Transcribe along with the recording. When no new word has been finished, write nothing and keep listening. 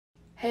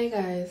Hey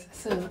guys,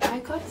 so I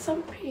got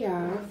some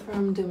PR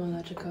from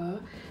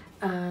Dermalogica,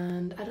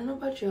 and I don't know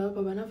about you,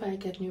 but whenever I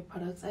get new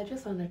products, I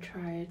just want to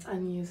try it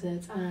and use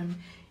it and,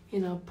 you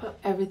know, put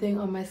everything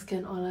on my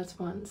skin all at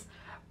once.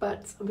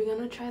 But we're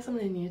gonna try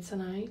something new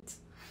tonight.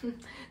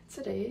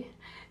 Today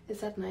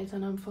is at night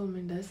and I'm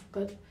filming this,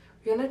 but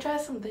we're gonna try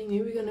something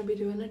new. We're gonna be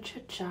doing a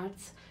chit chat,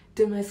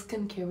 do my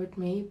skincare with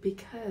me,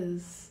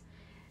 because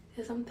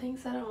there's some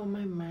things that are on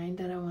my mind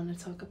that I want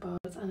to talk about,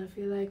 and I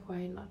feel like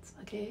why not,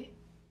 okay?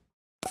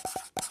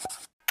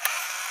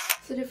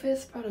 So the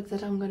first product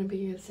that I'm going to be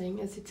using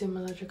is the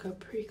Dermalogica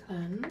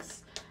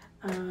PreCleanse,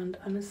 and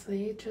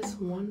honestly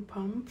just one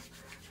pump,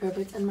 rub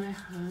it in my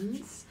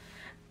hands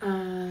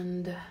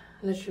and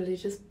literally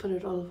just put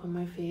it all over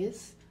my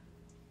face.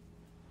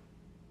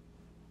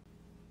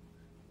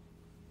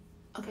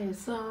 Okay,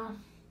 so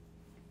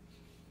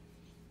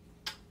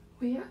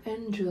we are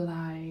in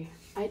July.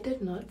 I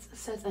did not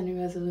set any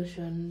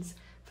resolutions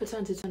for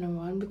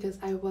 2021 because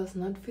I was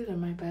not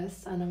feeling my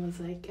best, and I was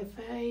like, if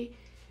I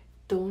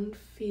don't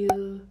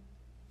feel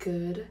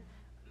good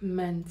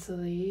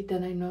mentally,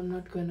 then I know I'm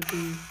not going to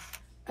be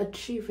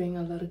achieving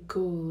a lot of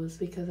goals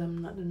because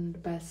I'm not in the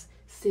best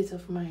state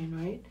of mind,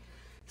 right?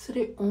 So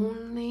the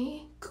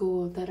only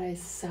goal that I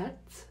set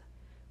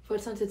for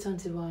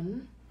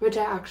 2021, which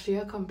I actually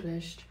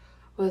accomplished,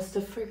 was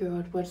to figure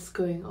out what's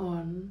going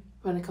on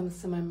when it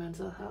comes to my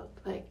mental health.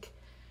 Like,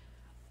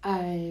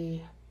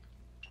 I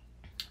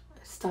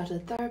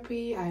started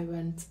therapy, I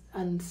went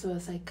and saw a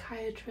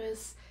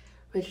psychiatrist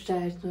which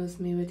diagnosed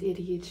me with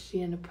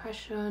ADHD and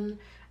depression,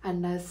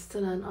 and that's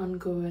still an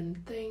ongoing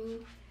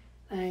thing.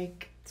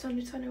 Like,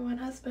 2021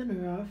 has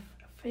been rough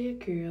for your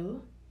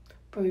girl,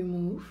 but we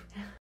move.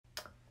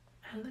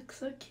 I look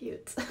so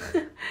cute.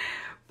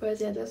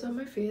 But yeah, that's what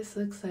my face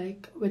looks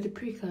like with the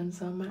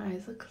pre-cleanse on. My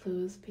eyes are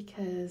closed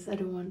because I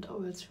don't want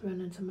oil to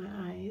run into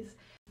my eyes.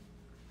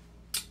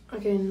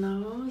 Okay,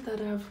 now that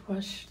I've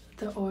washed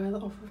the oil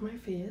off of my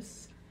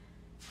face,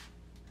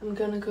 I'm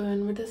gonna go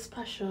in with a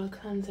special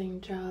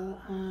cleansing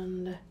gel,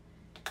 and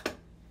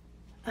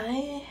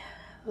I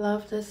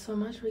love this so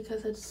much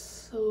because it's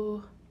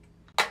so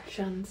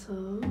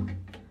gentle.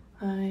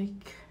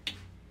 Like,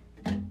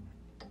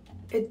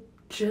 it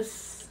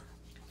just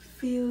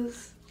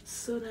feels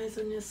so nice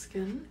on your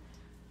skin,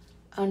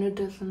 and it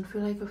doesn't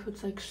feel like if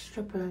it's like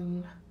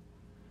stripping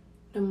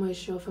the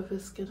moisture off of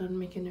your skin and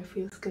making you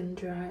feel skin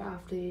dry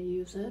after you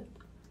use it.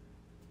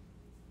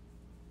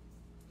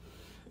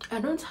 I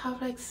don't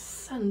have like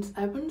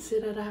I wouldn't say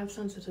that I have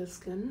sensitive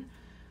skin,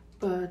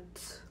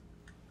 but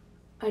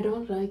I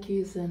don't like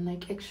using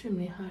like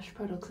extremely harsh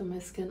products on my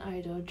skin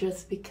either,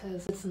 just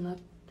because it's not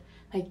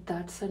like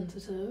that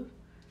sensitive.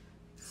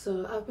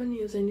 So I've been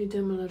using the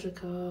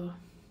Dermalogica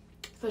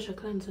Special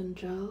Cleansing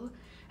Gel,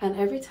 and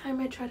every time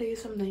I try to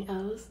use something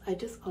else, I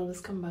just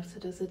always come back to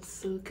this. It's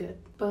so good.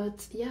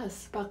 But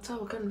yes, back to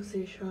our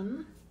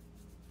conversation.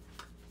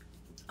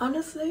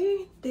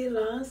 Honestly, the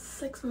last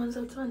 6 months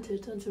of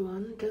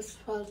 2021 just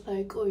felt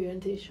like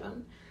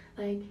orientation.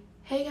 Like,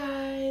 hey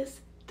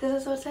guys,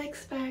 this is what to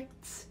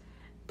expect.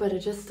 But it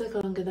just took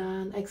longer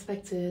than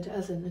expected,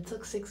 as in it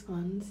took 6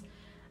 months.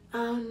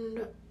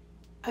 And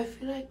I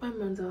feel like my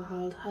mental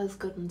health has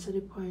gotten to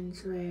the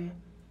point where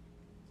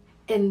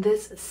in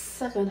this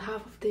second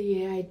half of the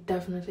year, I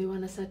definitely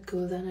want to set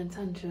goals and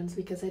intentions,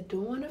 because I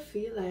don't want to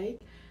feel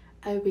like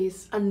I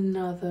waste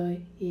another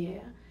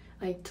year.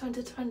 Like,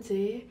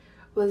 2020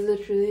 was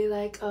literally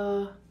like,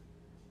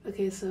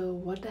 okay, so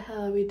what the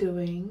hell are we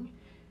doing?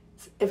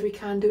 If we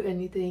can't do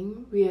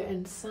anything, we are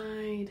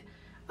inside.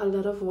 A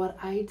lot of what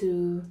I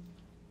do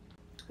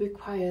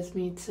requires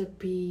me to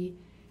be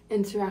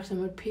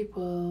interacting with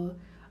people.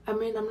 I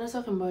mean, I'm not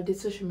talking about the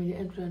social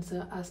media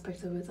influencer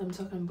aspect of it. I'm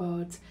talking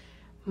about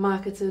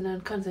marketing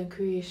and content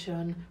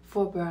creation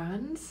for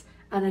brands,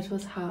 and it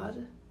was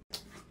hard.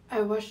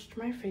 I washed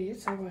my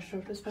face, I washed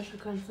off the special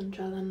cleansing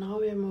gel, and now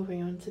we're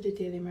moving on to the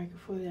daily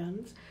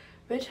Microfoliant,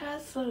 which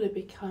has slowly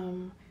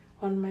become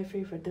one of my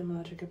favorite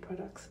Dermalogica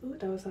products. Ooh,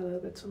 that was a little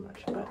bit too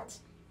much, but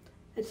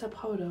it's a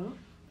powder,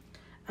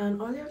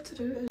 and all you have to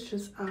do is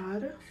just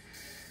add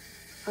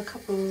a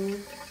couple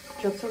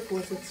drops of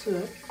water to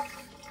it,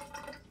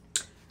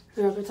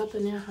 rub it up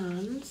in your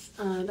hands,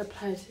 and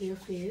apply it to your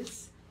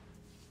face.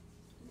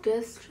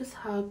 This just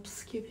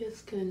helps keep your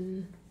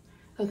skin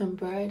looking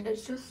bright.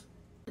 It's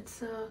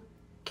a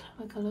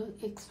chemical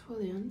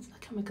exfoliant.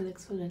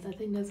 I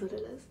think that's what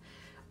it is.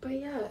 But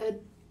yeah,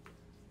 it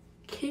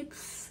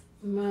keeps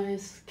my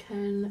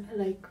skin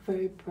like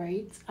very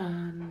bright,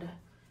 and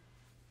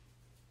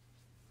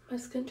my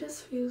skin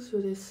just feels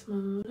really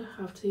smooth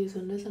after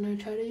using this. And I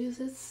try to use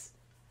this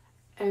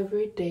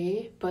every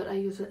day, but I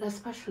use it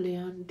especially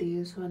on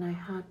days when I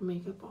had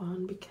makeup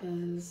on,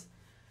 because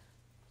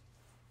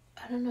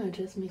I don't know, it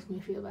just makes me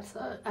feel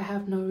better. I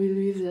have no real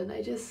reason,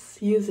 I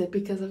just use it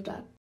because of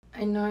that.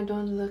 I know I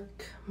don't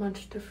look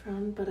much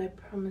different, but I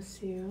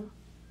promise you,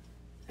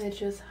 I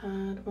just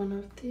had one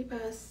of the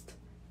best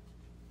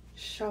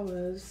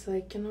showers.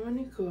 Like, you know, when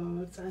you go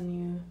out and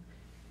you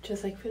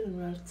just like feeling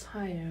real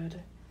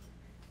tired,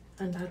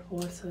 and that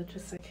also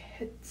just like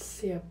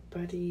hits your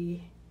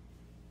body.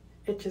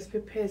 It just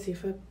prepares you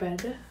for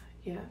bed.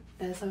 Yeah,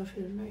 that's how I'm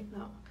feeling right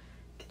now.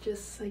 I could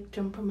just like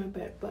jump on my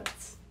bed. But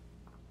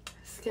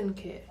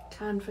skincare,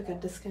 can't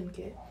forget the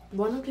skincare.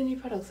 One of the new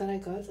products that I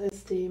got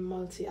is the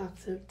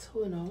Multiactive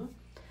Toner,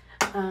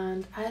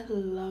 and I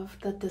love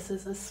that this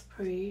is a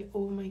spray.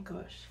 Oh my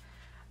gosh,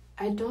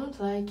 I don't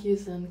like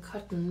using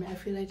cotton. I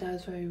feel like that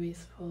is very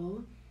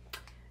wasteful.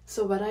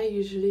 So what I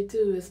usually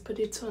do is put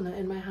the toner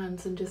in my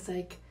hands and just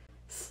like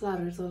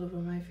slather it all over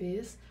my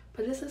face.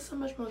 But this is so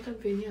much more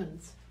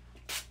convenient.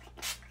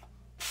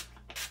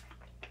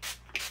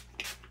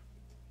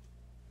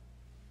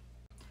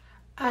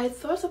 I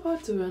thought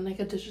about doing like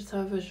a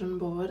digital vision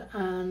board,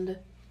 and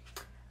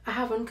I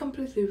haven't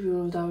completely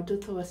ruled out the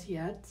thought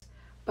yet.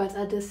 But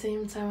at the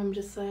same time, I'm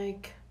just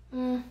like,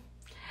 I'm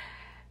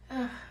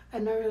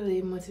not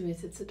really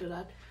motivated to do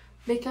that.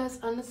 Because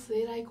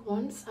honestly, like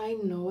once I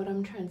know what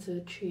I'm trying to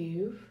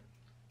achieve,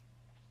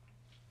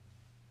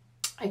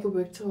 I could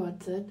work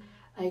towards it.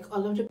 Like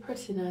all of the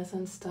prettiness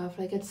and stuff,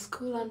 like it's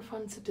cool and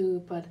fun to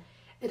do, but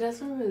it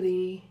doesn't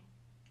really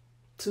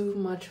do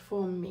much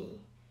for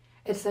me.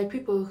 It's like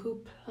people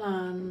who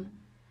plan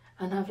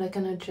and have like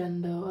an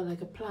agenda or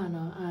like a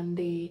planner, and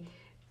they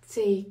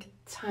take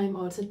time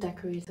out to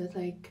decorate it.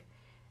 Like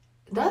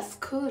that's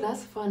cool,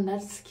 that's fun,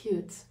 that's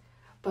cute.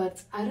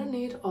 But I don't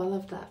need all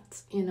of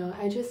that, you know.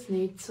 I just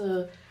need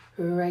to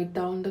write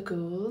down the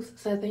goals.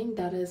 So I think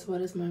that is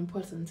what is more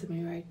important to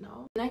me right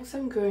now. Next,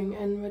 I'm going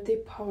in with the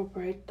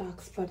Powerbright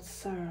Dark Spot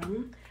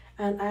Serum.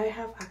 And I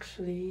have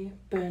actually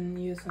been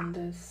using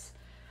this.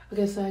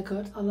 Okay, so I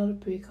got a lot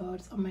of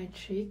breakouts on my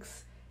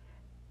cheeks.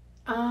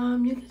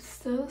 You can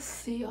still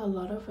see a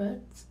lot of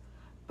it,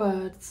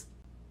 but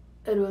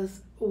it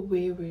was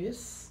way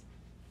worse.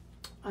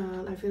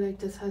 And I feel like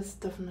this has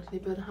definitely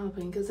been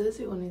helping, because it's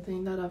the only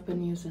thing that I've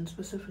been using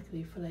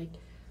specifically for like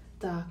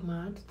dark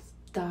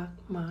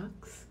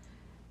marks.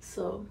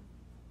 So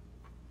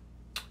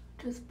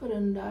just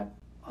putting that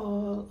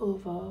all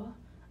over.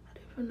 I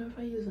don't even know if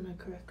I'm using it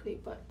correctly,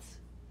 but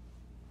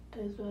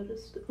that is what it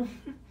is.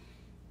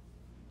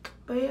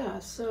 But yeah,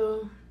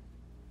 so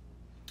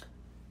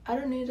I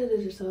don't need a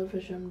digital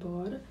vision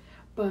board,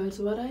 but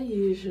what I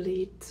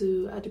usually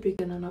do at the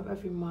beginning of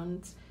every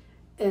month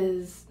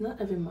is,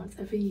 not every month,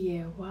 every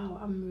year. Wow,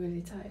 I'm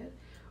really tired.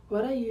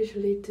 What I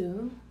usually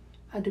do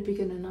at the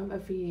beginning of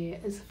every year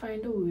is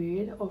find a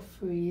word or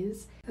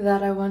phrase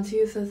that I want to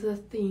use as a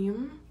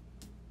theme.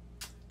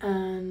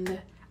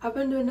 And I've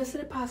been doing this for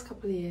the past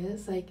couple of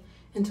years. Like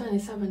in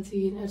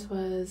 2017, it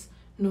was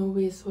No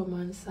Waste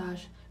Woman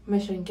 /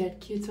 Mission Get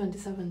Cute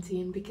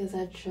 2017, because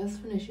I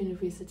just finished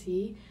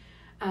university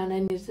and I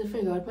needed to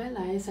figure out my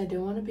life. So I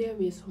didn't want to be a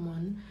waste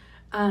woman,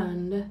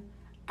 and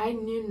I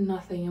knew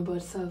nothing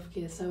about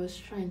self-care, so I was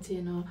trying to,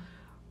 you know,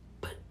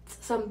 put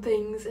some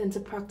things into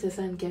practice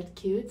and get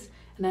cute.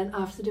 And then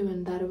after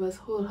doing that, it was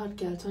Whole Hot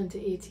Girl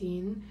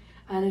 2018,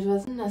 and it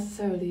wasn't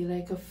necessarily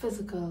like a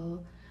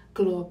physical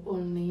glow up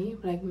only,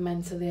 like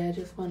mentally. I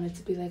just wanted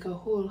to be like a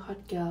whole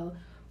hot girl,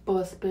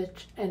 boss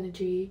bitch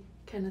energy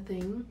kind of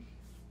thing.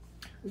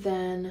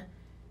 Then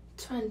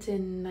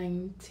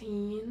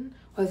 2019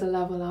 was a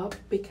level up,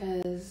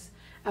 because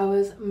I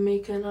was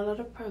making a lot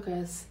of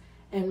progress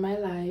in my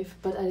life,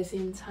 but at the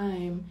same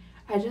time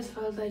I just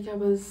felt like I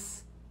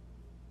was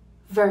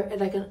very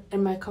like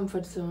in my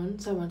comfort zone,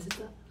 so I wanted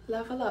to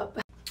level up.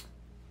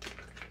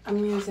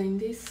 I'm using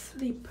the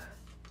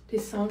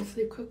Sound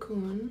Sleep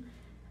Cocoon,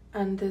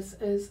 and this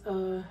is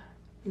a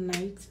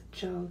night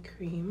gel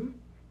cream,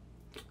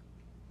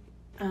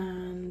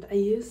 and I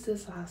used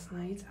this last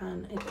night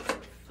and it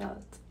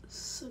felt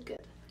so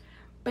good.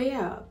 But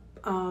yeah,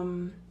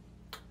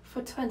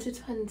 for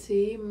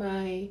 2020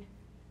 my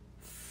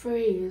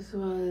phrase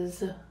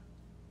was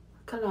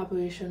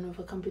collaboration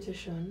over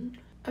competition.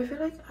 I feel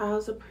like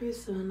as a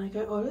person, like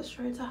I always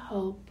try to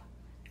help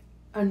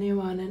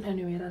anyone in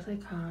any way that I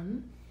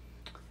can,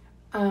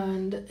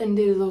 and in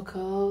the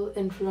local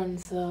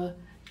influencer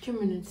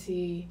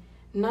community,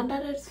 not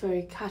that it's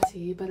very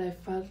catty, but I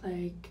felt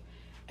like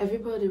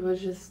everybody was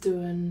just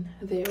doing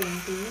their own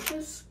thing, which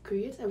is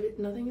great.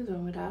 Nothing is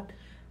wrong with that,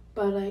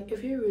 but like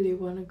if you really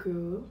want to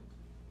grow,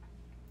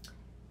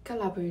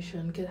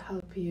 collaboration can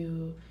help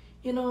you,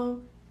 you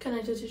know,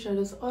 connect with each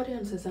other's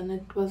audiences. And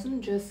it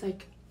wasn't just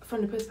like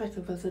from the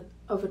perspective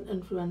of an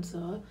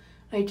influencer.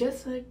 I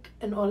just like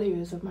in all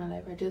areas of my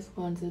life, I just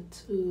wanted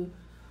to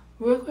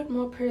work with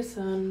more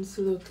persons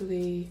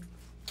locally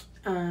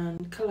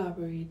and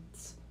collaborate.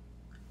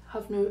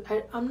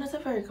 I'm not a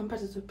very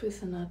competitive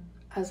person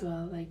as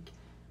well, like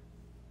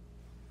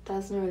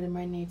that's not really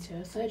my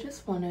nature. So I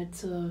just wanted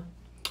to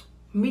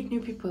meet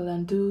new people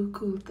and do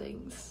cool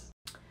things.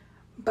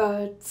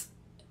 But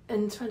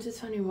in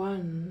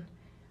 2021,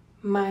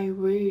 my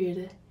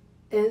word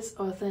is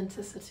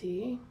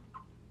authenticity.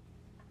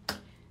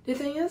 The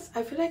thing is,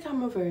 I feel like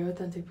I'm a very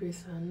authentic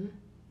person.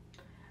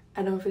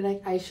 I don't feel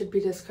like I should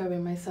be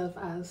describing myself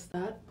as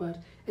that,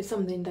 but it's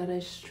something that I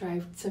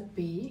strive to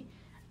be.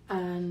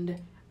 And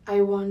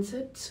I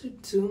wanted to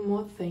do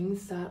more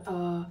things that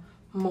are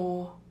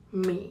more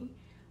me,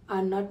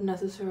 and not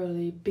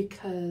necessarily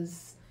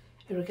because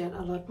it'll get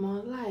a lot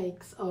more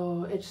likes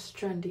or it's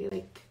trendy.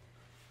 Like,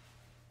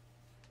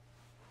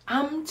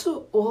 I'm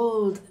too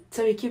old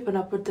to be keeping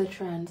up with the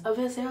trends.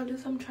 Obviously, I'll do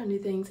some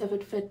trendy things if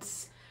it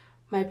fits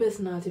my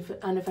personality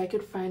and if I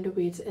could find a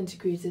way to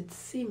integrate it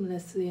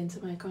seamlessly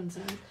into my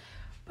content.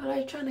 But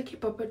I trying to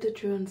keep up with the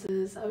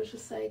Joneses. I was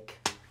just like,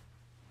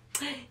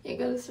 your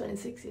girl is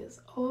 26 years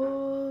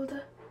old.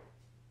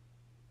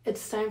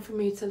 It's time for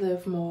me to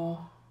live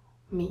more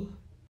me.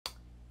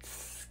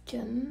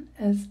 Skin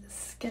is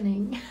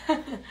skinning.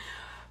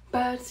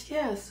 But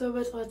yeah, so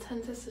with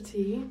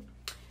authenticity,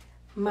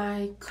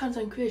 my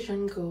content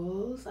creation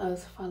goals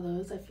as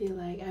follows. I feel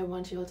like I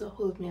want you all to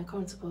hold me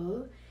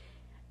accountable,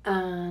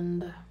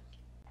 and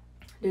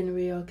the only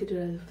way y'all could do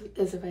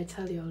that is if I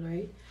tell y'all,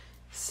 right?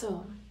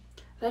 So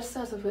let's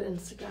start off with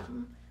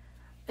Instagram.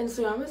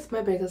 Instagram is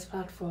my biggest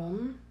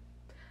platform,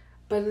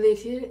 but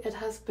lately it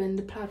has been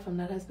the platform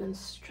that has been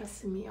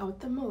stressing me out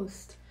the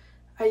most.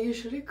 I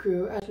usually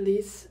grow at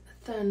least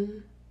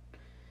 10k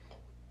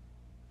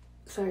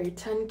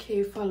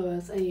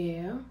followers a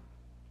year.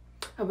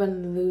 I've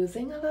been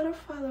losing a lot of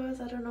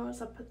followers. I don't know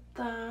what's up with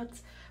that,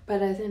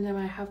 but I think that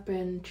I have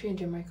been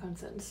changing my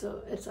content,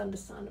 so it's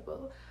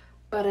understandable.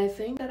 But I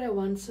think that I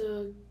want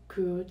to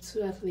grow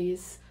to at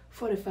least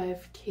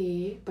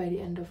 45k by the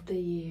end of the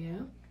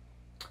year.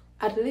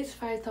 At least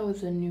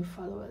 5,000 new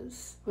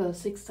followers. Well,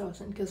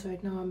 6,000, because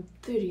right now I'm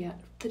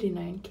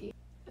 39k.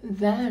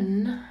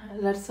 Then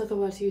let's talk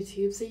about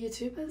YouTube. So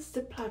YouTube is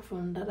the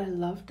platform that I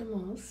love the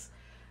most.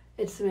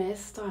 It's where I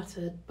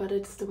started, but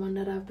it's the one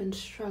that I've been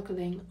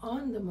struggling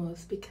on the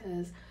most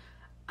because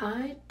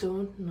I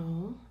don't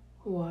know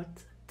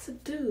what to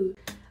do.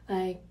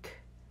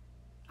 Like,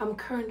 I'm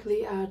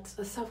currently at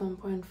a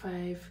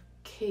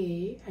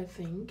 7.5k, I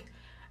think,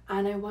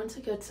 and I want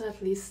to get to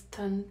at least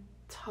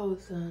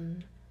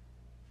 10,000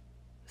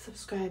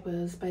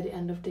 subscribers by the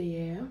end of the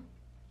year.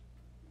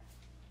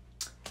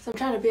 So I'm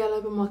trying to be a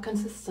little bit more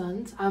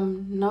consistent.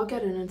 I'm now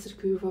getting into the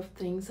groove of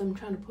things. I'm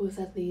trying to post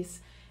at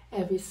least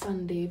every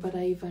Sunday, but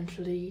I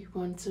eventually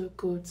want to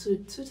go to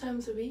 2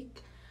 times a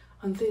week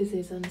on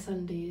Thursdays and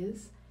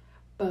Sundays.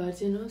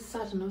 But you know,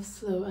 starting off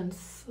slow and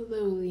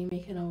slowly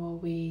making our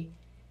way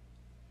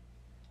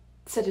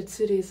to the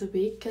 2 days a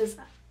week, because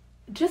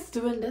just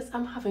doing this,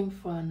 I'm having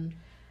fun.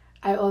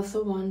 I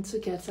also want to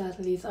get to at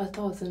least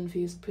 1,000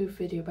 views per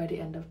video by the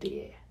end of the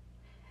year.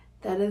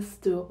 That is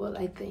doable,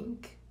 I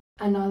think.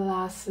 And now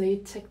lastly,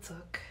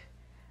 TikTok.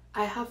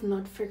 I have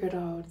not figured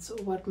out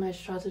what my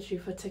strategy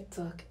for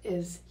TikTok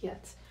is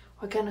yet.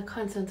 What kind of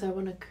content I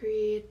want to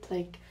create,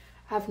 like,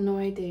 I have no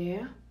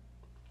idea.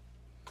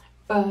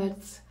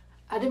 But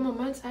at the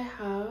moment I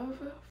have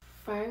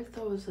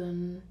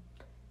 5,000,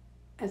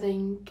 I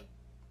think.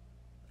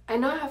 I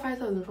know I have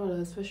 5,000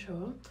 followers for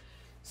sure.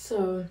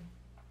 So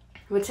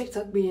with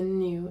TikTok being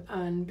new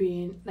and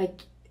being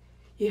like,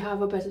 you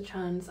have a better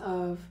chance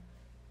of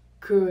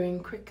growing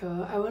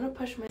quicker, I want to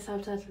push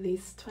myself to at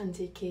least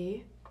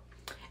 20k.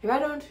 If I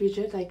don't reach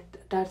it, like,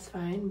 that's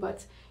fine,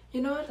 but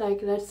you know what,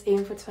 like, let's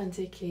aim for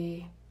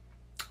 20k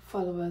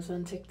followers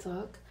on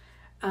TikTok,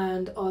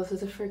 and also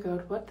to figure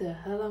out what the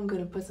hell I'm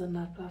gonna put on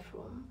that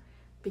platform,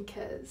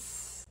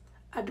 because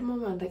at the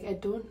moment, like, I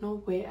don't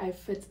know where I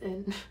fit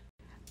in.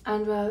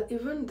 And well,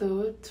 even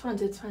though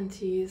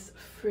 2020's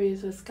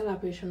phrase was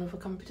collaboration over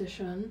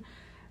competition,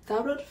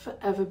 that would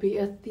forever be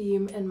a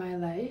theme in my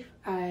life.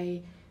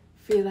 I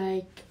feel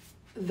like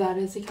that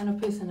is the kind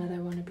of person that I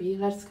want to be.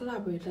 Let's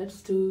collaborate,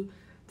 let's do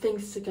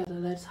things together,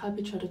 let's help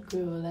each other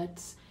grow,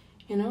 let's,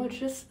 you know,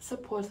 just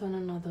support one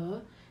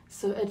another.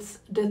 So it's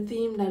the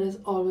theme that is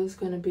always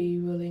going to be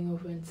rolling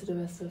over into the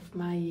rest of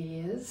my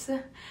years.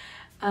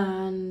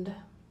 And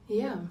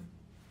yeah,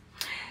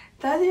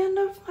 that's the end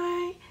of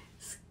my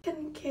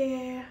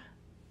skincare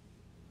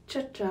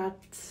chit chat.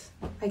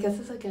 I guess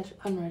this will get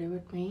unready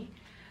with me.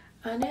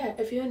 And yeah,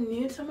 if you're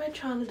new to my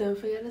channel, don't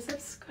forget to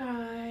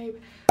subscribe.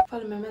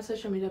 Follow me on my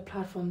social media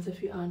platforms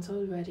if you aren't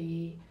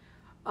already.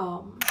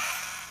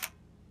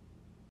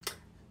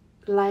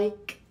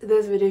 Like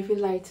this video if you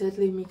liked it,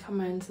 leave me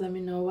comments, let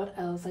me know what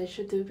else I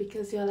should do,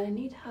 because y'all, I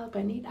need help,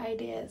 I need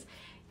ideas,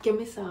 give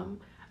me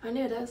some. And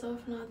yeah, that's all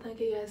for now. Thank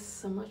you guys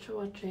so much for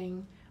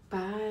watching.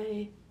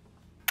 Bye.